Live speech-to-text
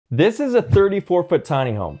This is a 34-foot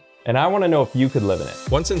tiny home, and I want to know if you could live in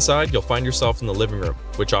it. Once inside, you'll find yourself in the living room,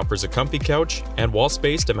 which offers a comfy couch and wall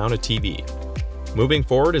space to mount a TV. Moving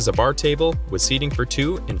forward is a bar table with seating for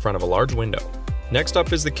two in front of a large window. Next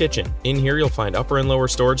up is the kitchen. In here you'll find upper and lower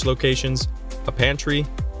storage locations, a pantry,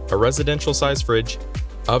 a residential-sized fridge,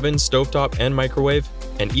 oven, stovetop, and microwave,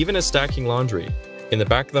 and even a stacking laundry. In the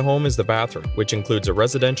back of the home is the bathroom, which includes a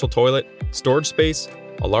residential toilet, storage space,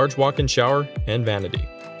 a large walk-in shower, and vanity.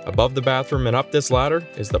 Above the bathroom and up this ladder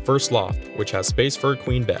is the first loft, which has space for a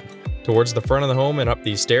queen bed. Towards the front of the home and up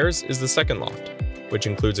these stairs is the second loft, which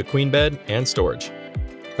includes a queen bed and storage.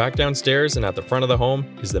 Back downstairs and at the front of the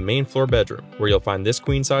home is the main floor bedroom, where you'll find this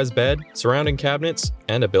queen-size bed, surrounding cabinets,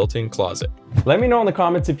 and a built-in closet. Let me know in the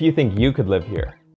comments if you think you could live here.